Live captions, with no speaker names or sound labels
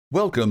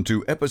Welcome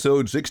to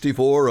episode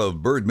 64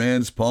 of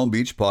Birdman's Palm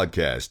Beach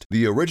Podcast,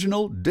 the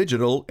original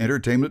digital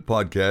entertainment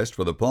podcast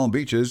for the Palm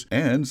Beaches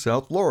and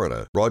South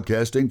Florida,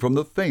 broadcasting from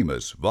the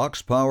famous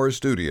Vox Power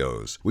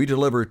Studios. We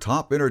deliver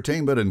top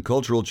entertainment and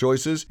cultural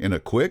choices in a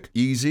quick,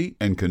 easy,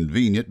 and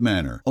convenient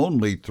manner.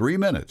 Only 3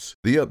 minutes.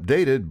 The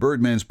updated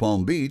Birdman's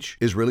Palm Beach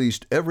is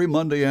released every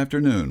Monday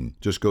afternoon.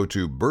 Just go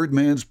to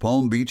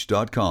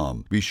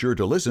birdmanspalmbeach.com. Be sure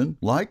to listen,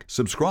 like,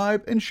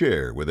 subscribe, and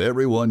share with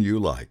everyone you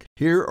like.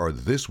 Here are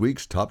this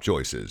week's top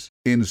choices.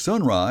 In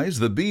Sunrise,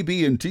 the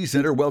BB&T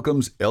Center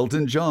welcomes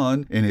Elton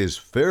John in his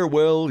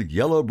Farewell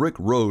Yellow Brick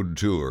Road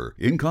Tour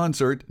in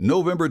concert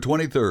November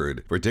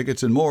 23rd. For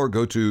tickets and more,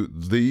 go to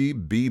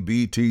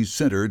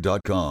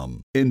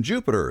thebbtcenter.com. In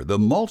Jupiter, the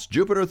Maltz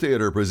Jupiter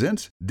Theater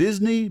presents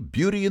Disney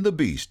Beauty and the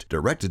Beast,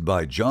 directed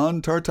by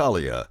John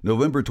Tartaglia,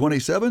 November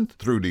 27th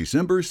through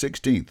December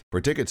 16th.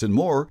 For tickets and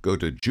more, go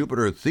to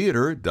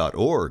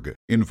jupitertheater.org.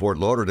 In Fort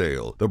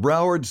Lauderdale, the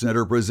Broward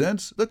Center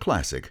presents the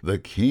classic The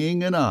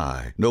King and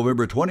I,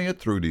 November 20th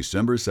through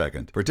December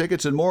 2nd. For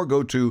tickets and more,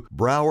 go to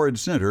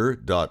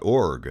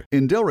browardcenter.org.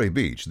 In Delray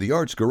Beach, the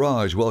Arts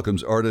Garage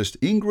welcomes artist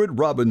Ingrid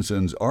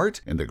Robinson's art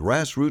in the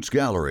Grassroots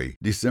Gallery,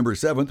 December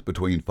 7th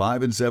between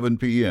 5 and 7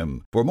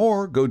 p.m. For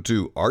more, go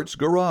to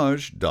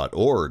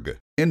artsgarage.org.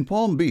 In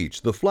Palm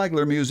Beach, the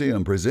Flagler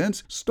Museum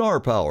presents Star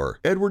Power,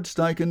 Edward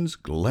Steichen's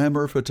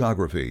Glamour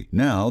Photography,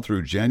 now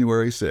through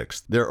January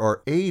 6th. There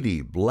are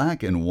 80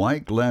 black and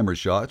white glamour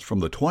shots from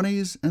the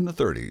 20s and the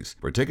 30s.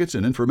 For tickets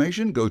and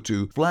information, go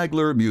to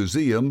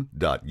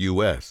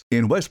flaglermuseum.us.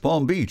 In West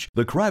Palm Beach,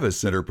 the Kravis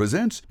Center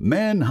presents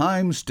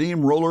Mannheim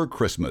Steamroller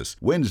Christmas,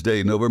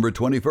 Wednesday, November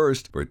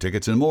 21st. For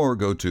tickets and more,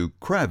 go to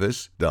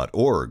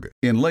kravis.org.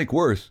 In Lake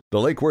Worth,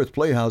 the Lake Worth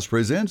Playhouse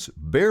presents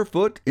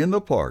Barefoot in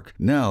the Park,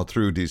 now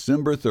through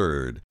December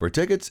 3rd. For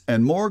tickets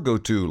and more, go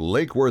to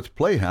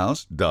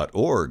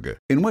lakeworthplayhouse.org.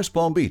 In West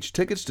Palm Beach,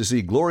 tickets to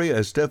see Gloria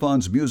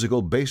Estefan's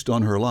musical based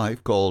on her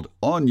life called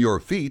On Your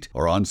Feet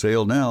are on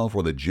sale now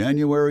for the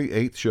January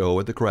 8th show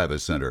at the Kravis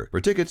Center. For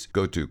tickets,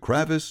 go to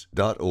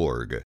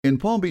kravis.org. In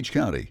Palm Beach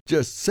County,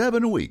 just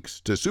 7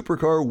 weeks to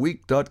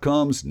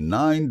SupercarWeek.com's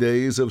 9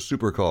 days of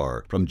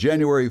Supercar from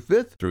January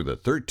 5th through the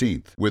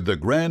 13th, with the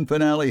grand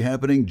finale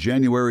happening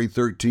January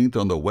 13th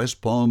on the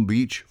West Palm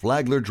Beach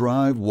Flagler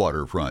Drive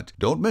waterfront.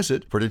 Don't miss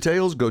it. For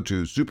details, go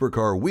to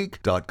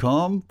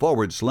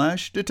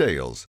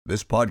supercarweek.com/details.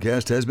 This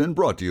podcast has been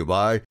brought to you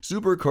by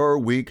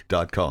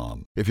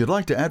supercarweek.com. If you'd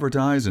like to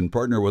advertise and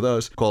partner with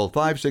us, call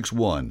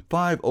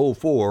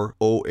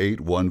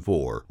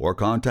 561-504-0814 or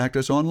contact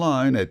us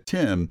online at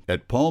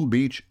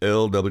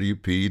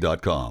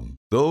tim@palmbeachlwp.com.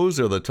 Those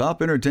are the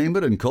top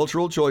entertainment and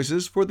cultural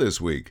choices for this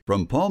week.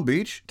 From Palm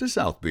Beach to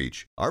South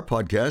Beach, our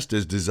podcast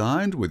is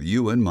designed with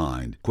you in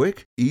mind.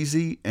 Quick,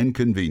 easy, and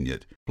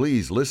convenient.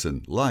 Please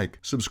listen, like,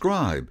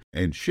 subscribe,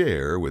 and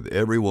share with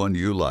everyone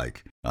you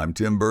like. I'm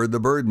Tim Bird, the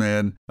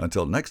Birdman.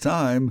 Until next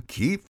time,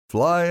 keep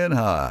flying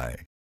high.